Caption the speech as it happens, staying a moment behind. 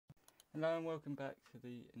Hello and welcome back to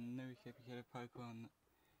the newest episode of Pokemon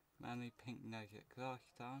Manly Pink Nuzlocke. Last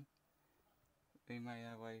time we made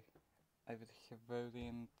our way over the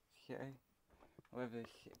Cerulean City, whatever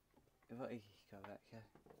what is this called actually?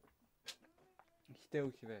 It's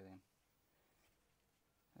still Cerulean.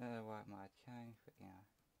 I don't know why it might have changed, but you know.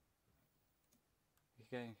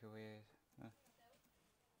 It's getting so weird.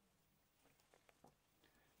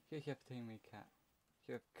 Here's your team recap.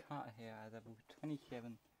 So we've cut here at level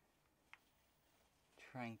 27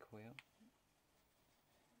 Tranquil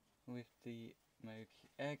with the moves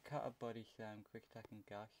Air Cutter, Body Slam, Quick Attack and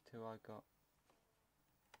Gust. Two I got.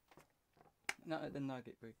 Not at the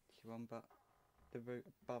Nugget Bridge one, but the route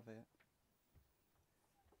above it.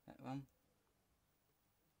 That one.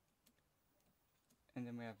 And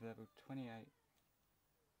then we have level 28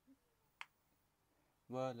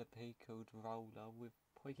 Whirlipede called Roller with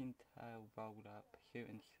Poison Tail Roller, Pursuit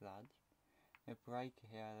and Sludge. A Breaker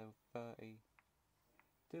here at level 30.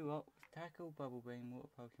 Duop with Tackle, Bubble Beam, Water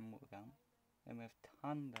Potion, Water Gun. Then we have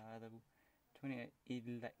Thunder at level 28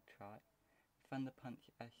 Electrite. Thunder Punch,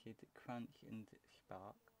 Acid, Crunch and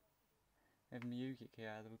Spark. We have Music here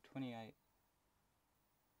at level 28.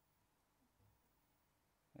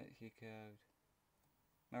 Let's see code.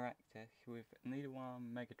 Maractus with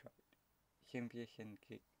Needleworm, Megadroid, Synthesis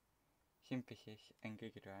and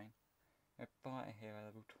Giga Drain. We have Biter here at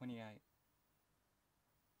level 28.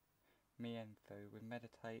 Mienfoo with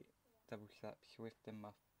Meditate, Double Slap, Swift and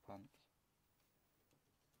Muff Punch.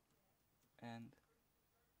 And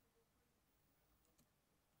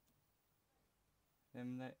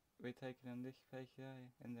then we're taking on this place here,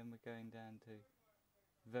 and then we're going down to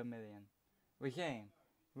Vermilion. We're saying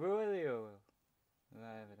Rulio,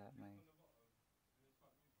 whatever that means.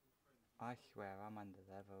 I swear I'm under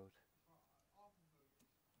leveled.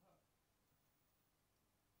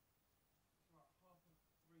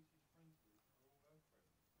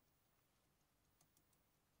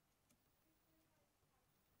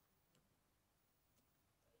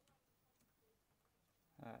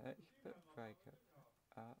 Alright, let's put Breaker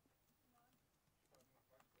up.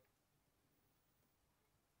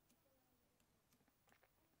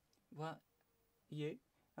 What? You?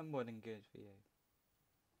 I'm more than good for you.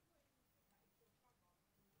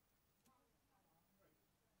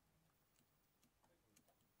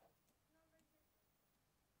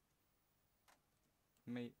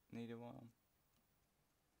 Me, neither one.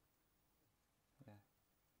 Yeah.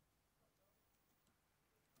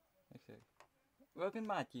 Let's see. Welcome to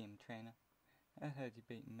my gym, trainer. I heard you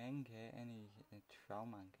beat Menge and he's a troll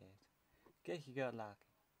monkey. Guess you got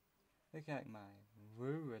lucky. Look like my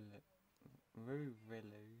Rurilus.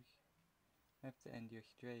 Have to end your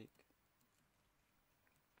streak.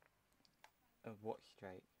 Of what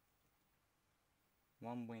streak?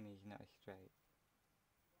 One win is not a streak.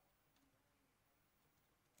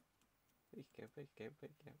 Please go, please go,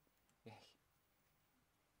 please go. Yes.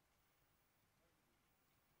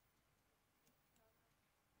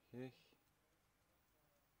 Yes.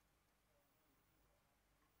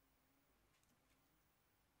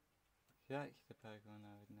 That's the Pokemon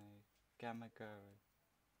I would know. Gamaguru.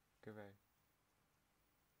 Guru.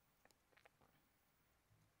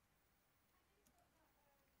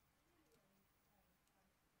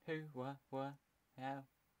 Who? What? How?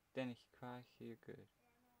 Dennis Christ, you're good.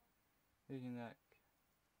 Who's in that?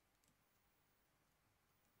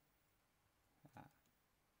 Ah.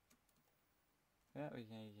 That was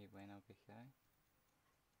an easy win, obviously.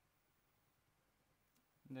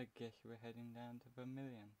 And I guess we're heading down to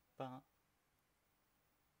Vermilion. But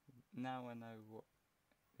now I know what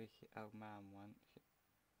this old man wants.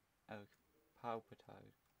 Oh,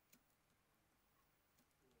 Palpitoad.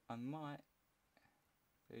 I might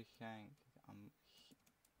be saying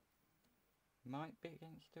might be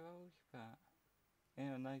against the rules, but you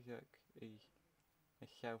know, Nuzlocke is a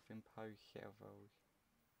self-imposed set of rules.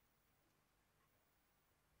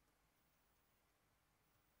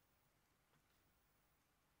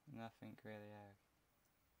 Nothing really else.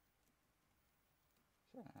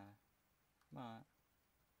 So, might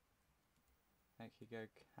actually go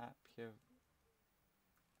capture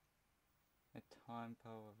a time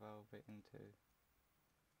pole, evolve it into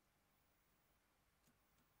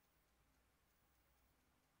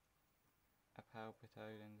a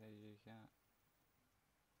Palpitoad and they use that.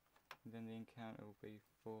 And then the encounter will be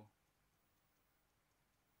for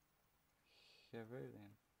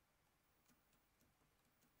Cerulean.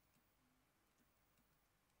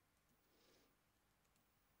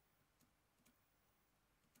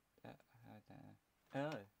 I don't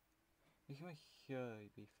know. Oh! This must surely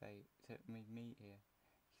be fate to meet here.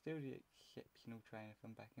 Still the exceptional trainer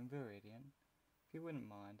from back in Viridian. If you wouldn't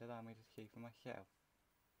mind, allow me to see for myself.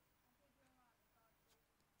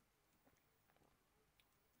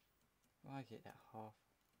 Why is it that half?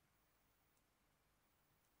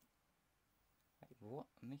 Wait, what?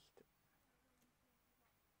 I missed it.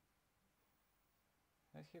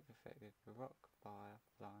 Let's get perfected. The rock, fire,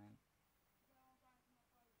 flying.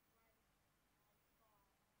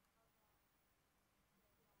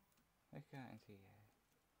 Let's go out into the air.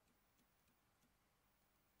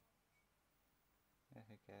 There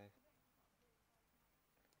we go.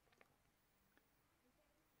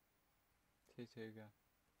 2-2 go.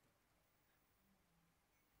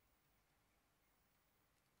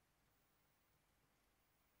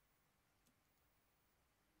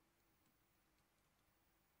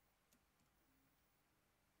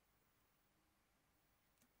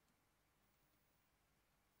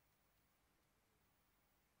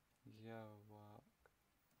 Yo, what?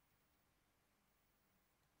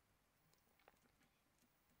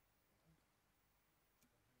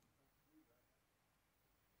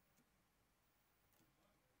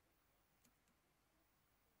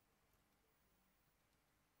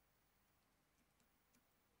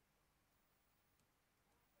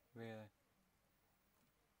 Really?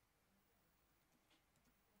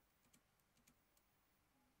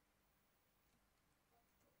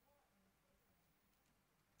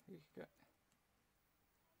 Who's got...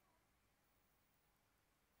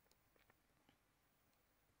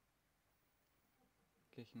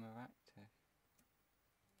 Gives him a raptor.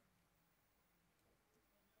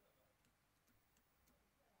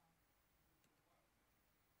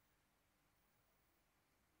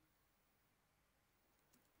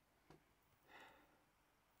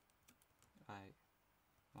 Right.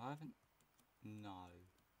 Well, I haven't... No.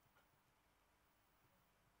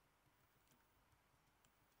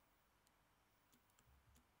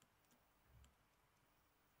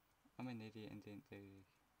 I'm an idiot and didn't do this.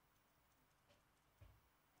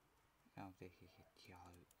 Oh, this is a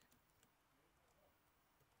joke.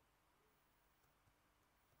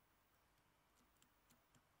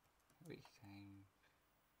 Which thing?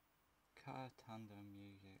 Car, thunder, and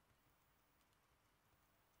music.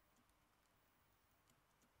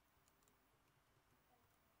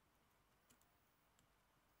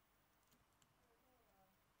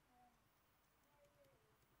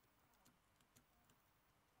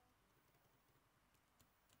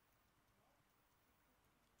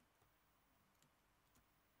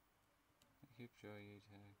 Good joy, you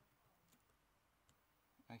two.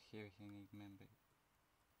 I seriously need members.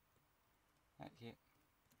 That's it.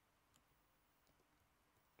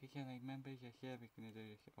 Because I need members, I said we're gonna do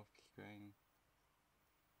this off screen.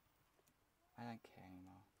 I don't care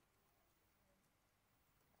anymore.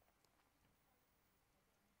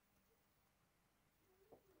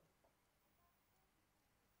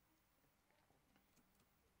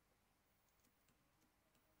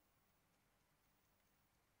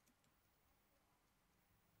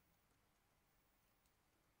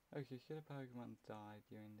 Oh, so should a Pokemon die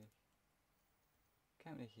during this?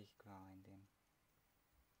 Can't this is grinding.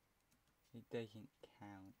 It doesn't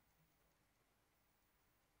count.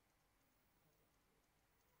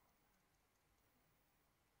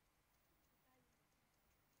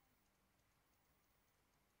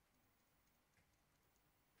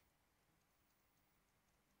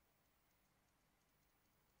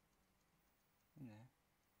 You know.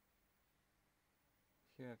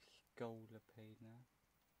 Should have Scolipede now.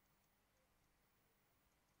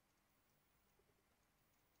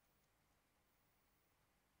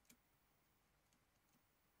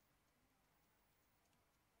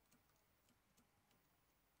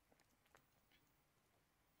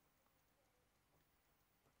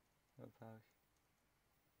 What about?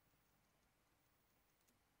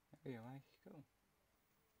 Anyway, cool.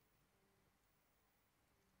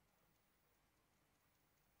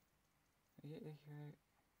 Is it this right?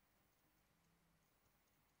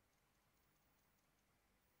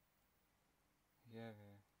 Yeah,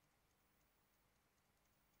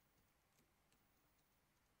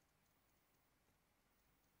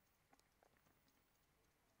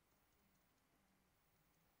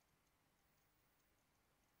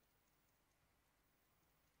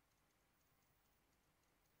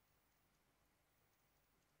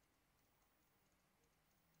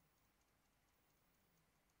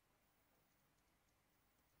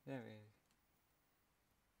 there it is.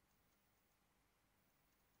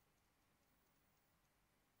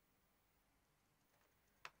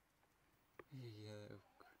 Yo.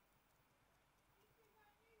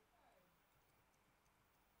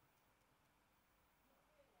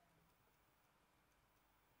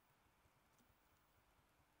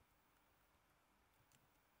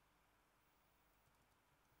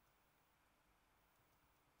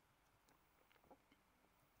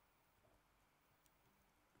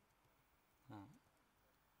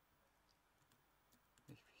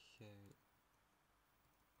 scary.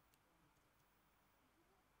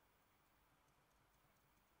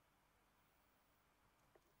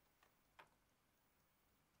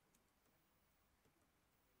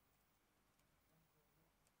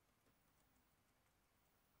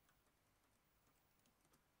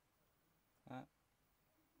 Ah.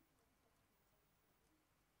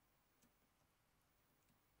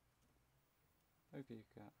 Hope you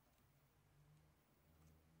got.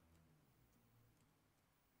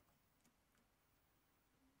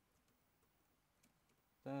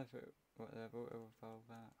 Don't know if it, what they've auto-evolved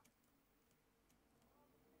that.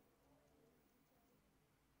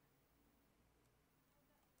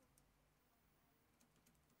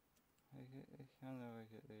 I can't know where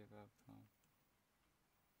I get the evolve from.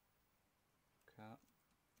 Cut.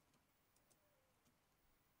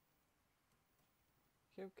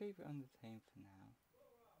 She'll keep it on the team for now.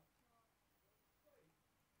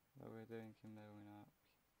 While we're doing some leveling up.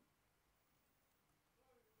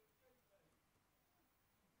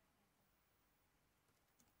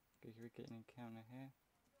 Because we're getting an encounter here.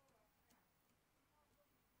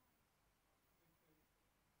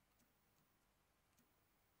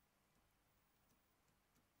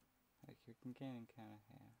 Okay, we can get an encounter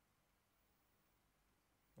here.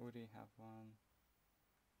 Already have one.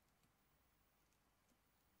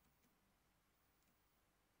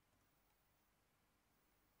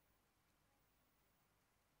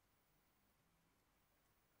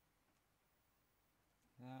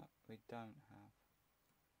 That we don't have.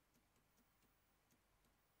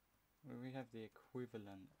 Well, we have the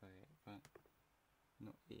equivalent of it, but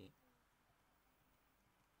not it.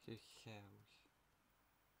 Just shells.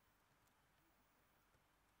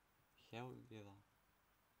 Cellular.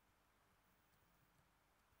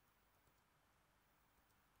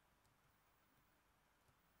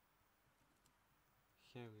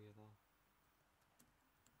 Cellular.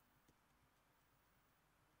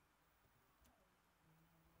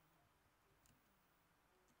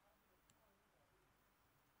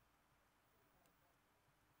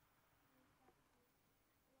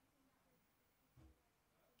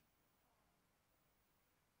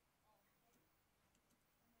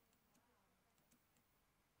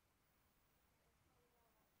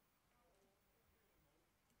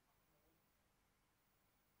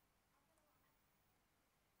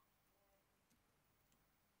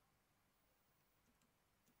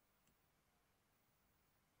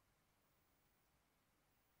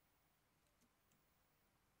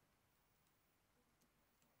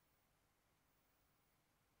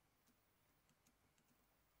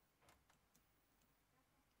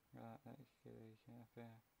 Right, let's get these out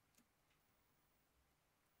there.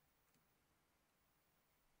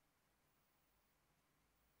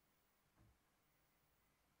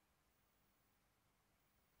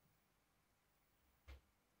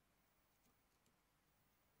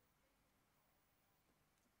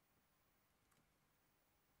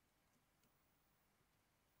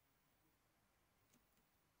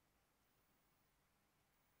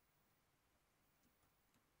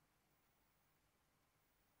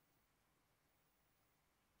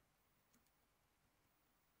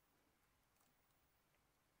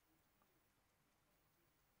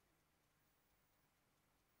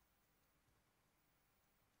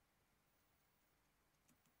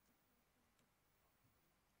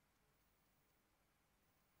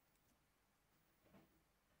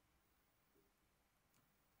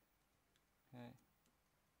 Okay.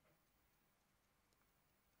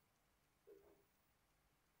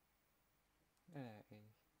 There it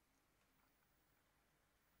is.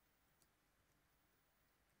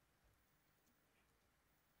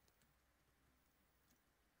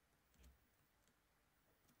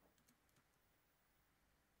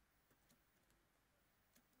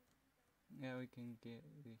 Yeah, we can get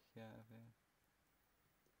this out of here.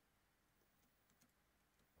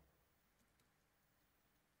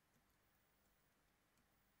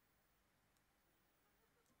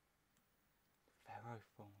 Pharaoh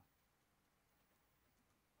form.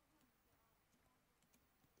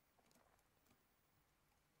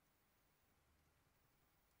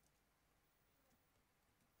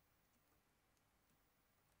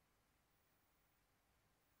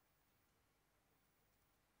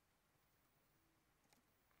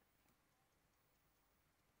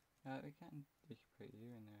 We can just put you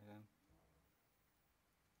in there then.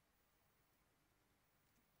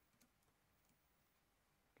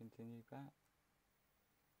 Continue back.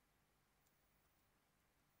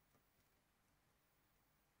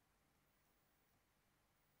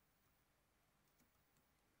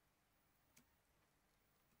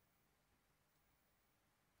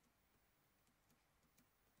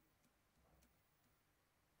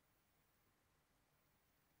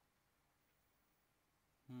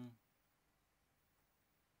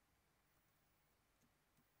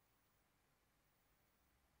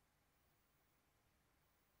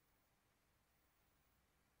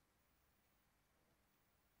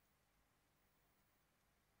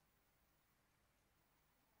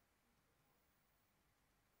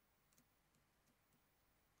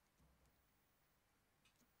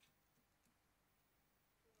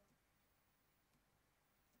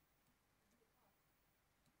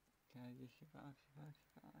 survive, survive,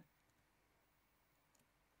 survive.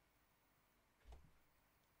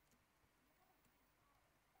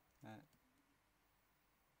 Right.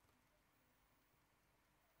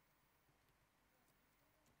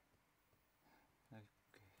 Okay.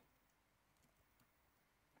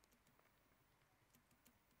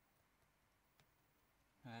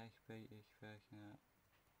 Ich beat ich version out.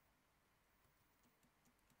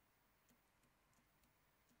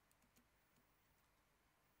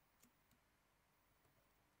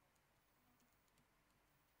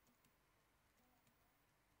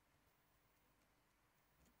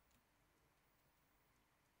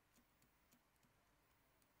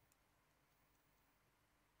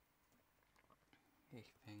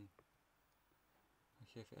 Ich bin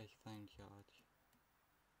ich find charge.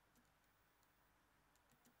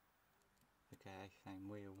 Okay, ich find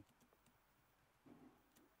wheel.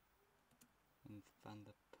 And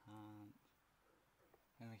Thunderpants.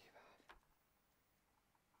 And we survive.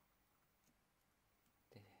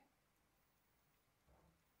 Did it.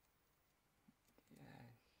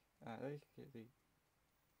 Yes. Let's get the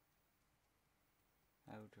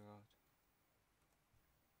Eldorado.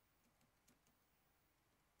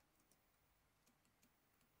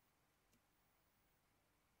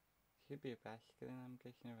 Should be a basket and I'm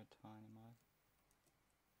guessing a tiny mod.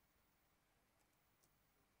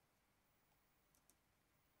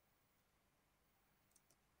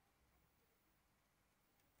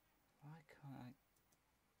 Why can't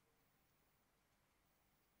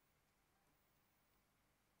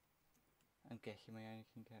I? I'm guessing we only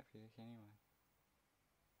can capture this anyway.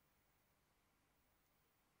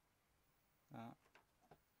 Oh.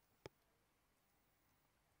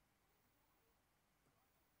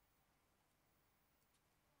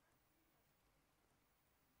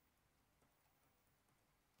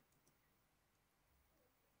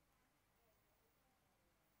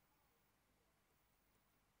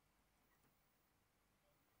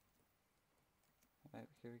 Right,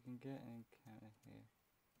 so we can get an encounter here.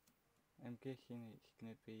 I'm guessing it's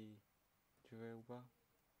gonna be Drillbar.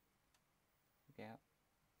 Yeah.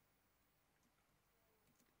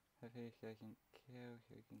 Hopefully so I can kill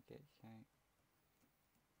so we can get something.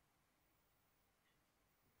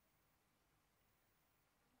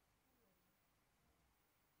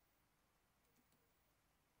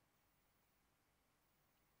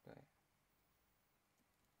 But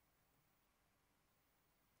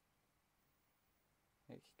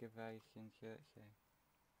excavation church there.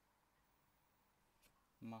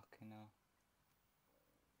 Machina.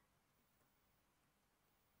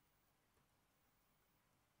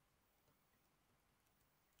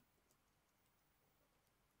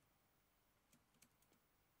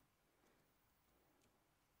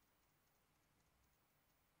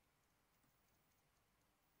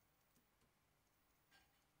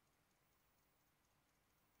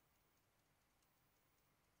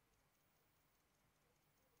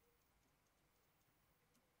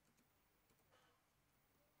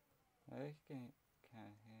 Let's get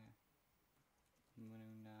kind of here.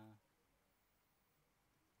 Muna.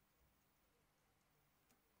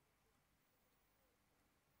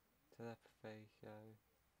 Telepathy show.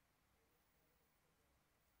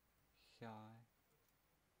 Shy.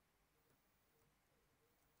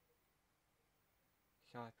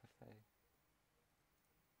 Shypathy.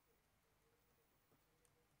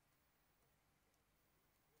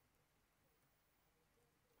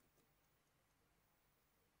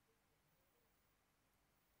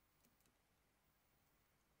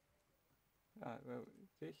 Right, well,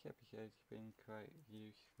 this episode's been quite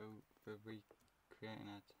useful for recreating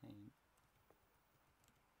our team.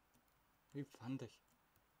 Who funded?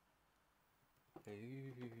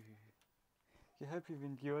 Ooh. I hope you've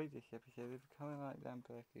enjoyed this episode. If you comment, like, down,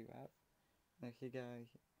 perfectly rap. And I'll see you guys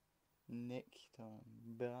next time.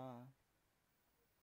 Bye.